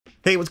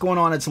Hey, what's going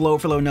on? It's Low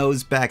for Low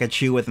Nose back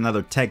at you with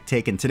another tech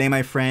take, and today,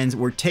 my friends,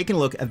 we're taking a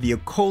look at the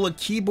YIKOLA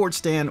keyboard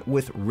stand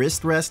with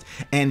wrist rest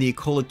and the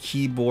YIKOLA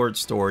keyboard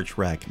storage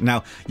rack.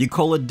 Now,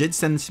 YIKOLA did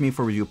send this to me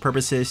for review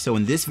purposes, so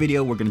in this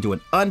video, we're going to do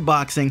an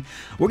unboxing.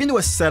 We're going to do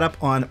a setup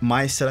on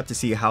my setup to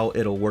see how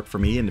it'll work for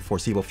me in the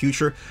foreseeable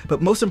future,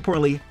 but most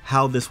importantly,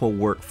 how this will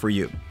work for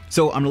you.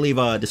 So I'm going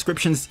to leave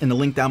descriptions in the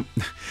link down.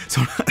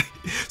 So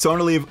I'm going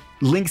to leave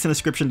links in the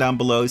description down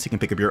below so you can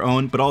pick up your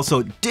own, but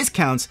also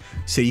discounts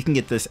so you can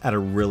get this at a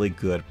really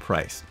good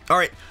price. All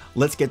right,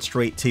 let's get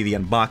straight to the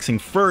unboxing.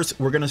 First,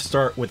 we're going to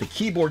start with the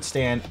keyboard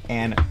stand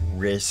and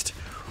wrist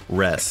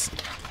rest.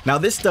 Now,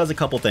 this does a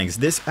couple things.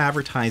 This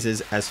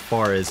advertises as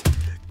far as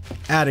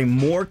adding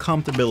more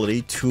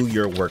comfortability to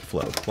your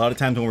workflow. A lot of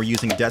times when we're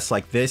using desks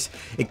like this,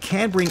 it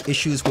can bring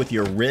issues with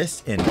your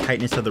wrist and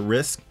tightness of the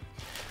wrist.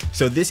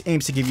 So this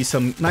aims to give you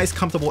some nice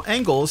comfortable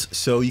angles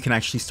so you can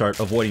actually start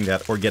avoiding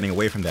that or getting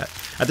away from that.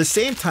 At the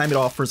same time, it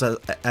offers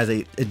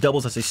it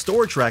doubles as a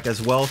storage rack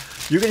as well.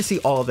 You're going to see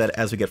all of that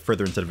as we get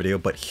further into the video,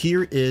 but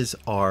here is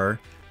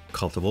our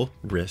comfortable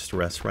wrist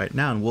rest right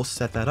now, and we'll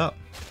set that up.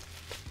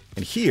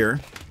 And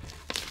here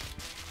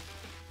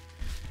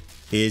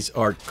is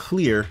our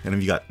clear, and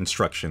then you got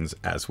instructions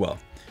as well.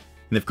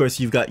 And of course,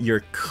 you've got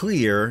your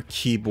clear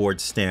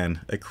keyboard stand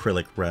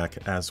acrylic rack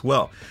as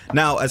well.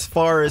 Now, as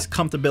far as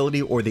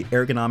comfortability or the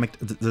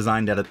ergonomic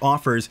design that it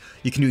offers,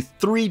 you can do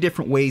three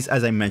different ways,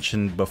 as I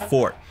mentioned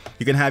before.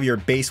 You can have your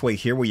base weight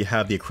here where you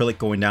have the acrylic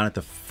going down at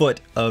the foot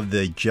of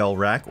the gel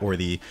rack or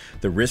the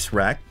wrist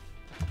rack.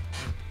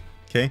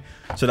 Okay,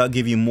 so that'll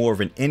give you more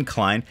of an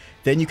incline.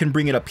 Then you can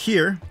bring it up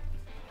here.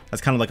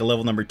 That's kind of like a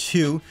level number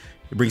 2.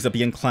 It brings up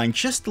the incline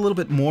just a little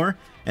bit more.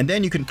 And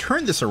then you can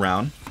turn this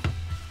around.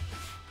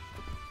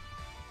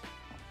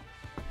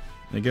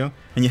 There you go.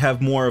 And you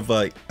have more of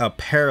a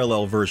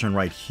parallel version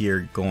right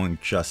here going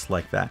just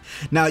like that.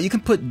 Now, you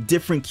can put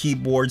different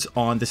keyboards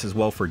on this as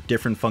well for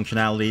different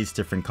functionalities,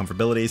 different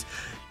comfortabilities.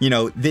 You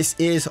know, this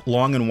is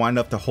long and wide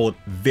enough to hold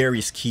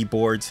various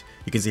keyboards.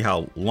 You can see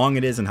how long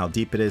it is and how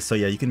deep it is. So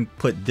yeah, you can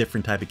put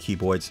different type of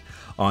keyboards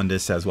on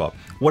this as well.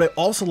 What I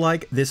also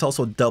like, this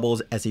also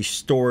doubles as a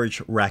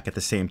storage rack at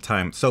the same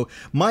time. So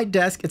my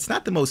desk, it's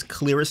not the most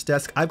clearest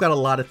desk. I've got a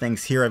lot of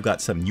things here. I've got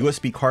some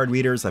USB card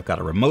readers. I've got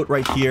a remote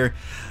right here.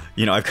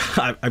 You know,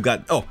 I've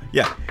got, oh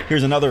yeah,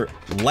 here's another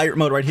light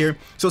remote right here.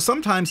 So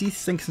sometimes these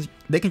things,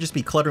 they can just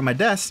be cluttering my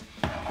desk.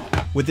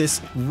 With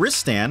this wrist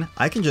stand,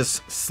 I can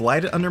just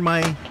slide it under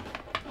my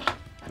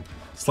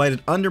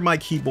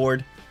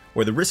keyboard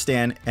or the wrist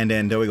stand, and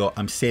then there we go,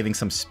 I'm saving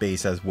some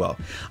space as well.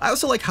 I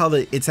also like how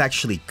it's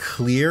actually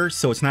clear,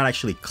 so it's not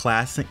actually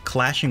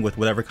clashing with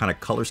whatever kind of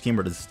color scheme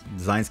or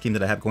design scheme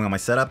that I have going on my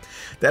setup.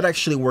 That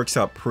actually works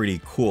out pretty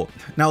cool.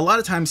 Now, a lot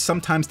of times,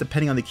 sometimes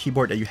depending on the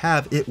keyboard that you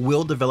have, it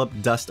will develop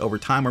dust over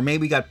time, or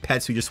maybe you got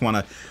pets who just want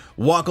to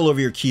walk all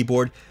over your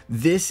keyboard.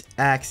 This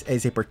acts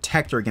as a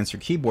protector against your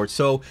keyboard.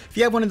 So if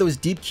you have one of those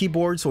deep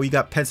keyboards or you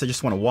got pets that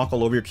just want to walk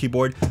all over your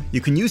keyboard, you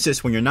can use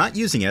this when you're not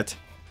using it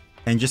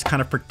and just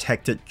kind of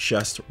protect it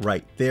just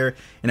right there.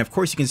 And of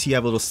course, you can see you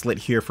have a little slit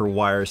here for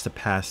wires to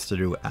pass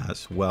through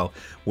as well,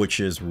 which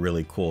is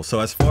really cool. So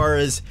as far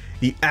as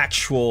the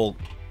actual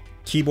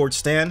keyboard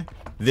stand,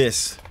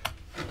 it's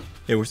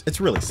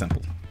really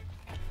simple.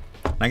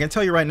 And I can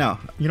tell you right now,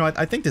 you know,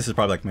 I think this is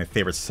probably like my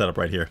favorite setup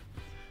right here.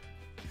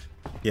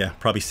 Yeah,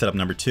 probably setup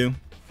number 2.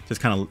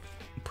 Just kind of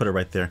put it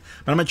right there.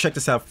 But I'm gonna check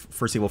this out for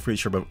foreseeable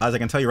future, but as I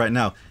can tell you right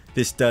now,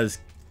 this does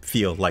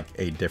feel like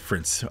a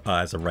difference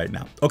as of right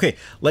now. Okay,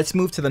 let's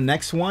move to the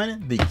next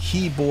one, the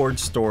keyboard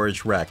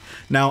storage rack.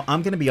 Now,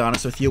 I'm gonna be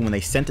honest with you, when they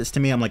sent this to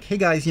me, I'm like, hey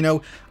guys, you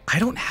know, I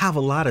don't have a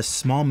lot of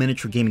small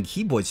miniature gaming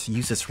keyboards to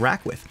use this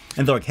rack with.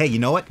 And they're like, hey, you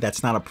know what?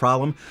 That's not a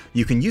problem.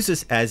 You can use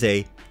this as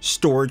a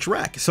storage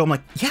rack. So I'm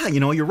like, yeah, you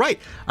know, you're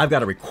right. I've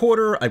got a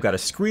recorder, I've got a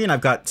screen,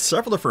 I've got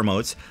several different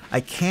remotes.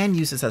 I can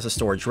use this as a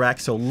storage rack.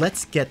 So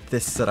let's get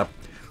this set up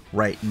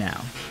right now.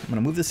 I'm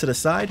gonna move this to the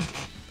side.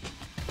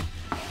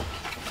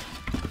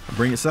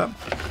 Bring this up,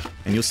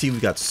 and you'll see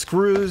we've got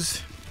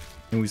screws,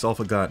 and we've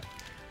also got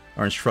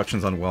our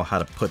instructions on, well, how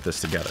to put this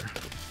together.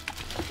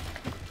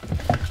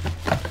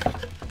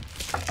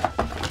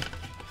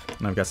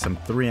 And I've got some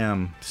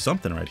 3M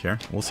something right here.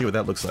 We'll see what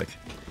that looks like,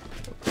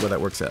 what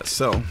that works as.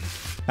 So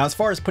now, as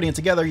far as putting it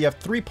together, you have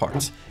 3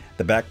 parts.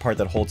 The back part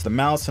that holds the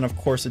mouse, and of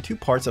course the 2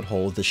 parts that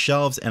hold the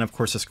shelves, and of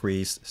course the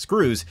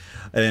screws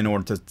in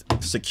order to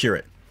secure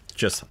it.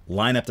 Just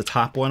line up the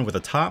top one with the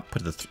top,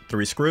 put the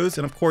 3 screws,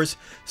 and of course,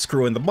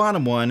 screw in the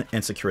bottom one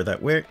and secure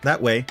that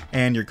way,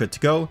 and you're good to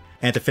go.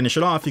 And to finish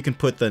it off, you can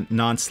put the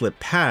non-slip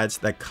pads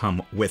that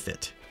come with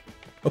it.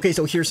 Okay,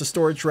 so here's the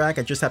storage rack.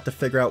 I just have to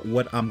figure out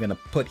what I'm gonna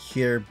put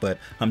here, but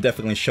I'm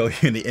definitely gonna show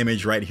you the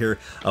image right here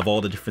of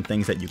all the different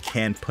things that you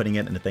can putting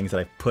it and the things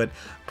that I've put.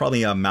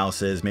 Probably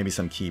mouses, maybe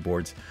some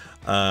keyboards.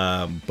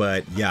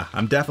 But yeah,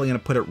 I'm definitely gonna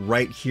put it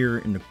right here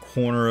in the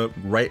corner,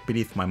 right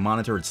beneath my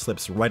monitor. It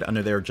slips right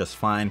under there just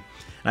fine.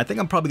 And I think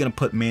I'm probably gonna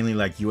put mainly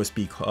like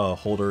USB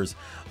holders,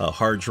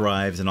 hard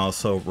drives, and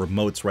also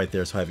remotes right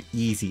there, so I have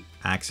easy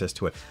access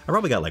to it. I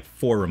probably got like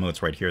 4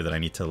 remotes right here that I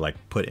need to like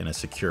put in a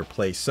secure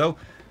place. So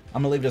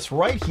I'm gonna leave this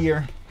right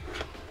here,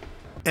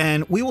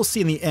 and we will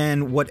see in the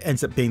end what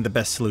ends up being the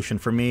best solution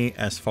for me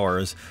as far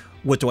as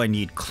what do I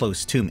need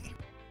close to me.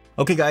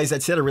 Okay guys,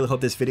 that's it. I really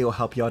hope this video will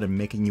help you out in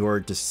making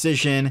your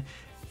decision.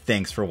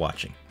 Thanks for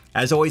watching.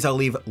 As always, I'll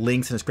leave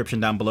links in the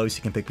description down below so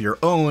you can pick your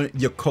own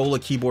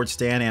YIKOLA keyboard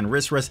stand and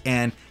wrist rest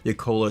and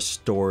YIKOLA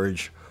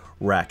storage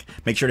rack.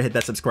 Make sure to hit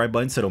that subscribe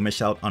button so don't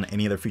miss out on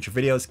any other future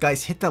videos.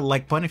 Guys, hit that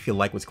like button if you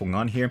like what's going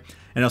on here,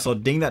 and also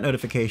ding that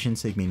notification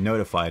so you can be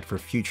notified for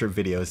future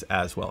videos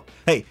as well.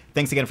 Hey,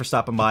 thanks again for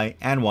stopping by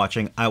and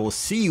watching. I will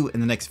see you in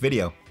the next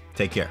video.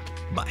 Take care.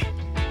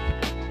 Bye.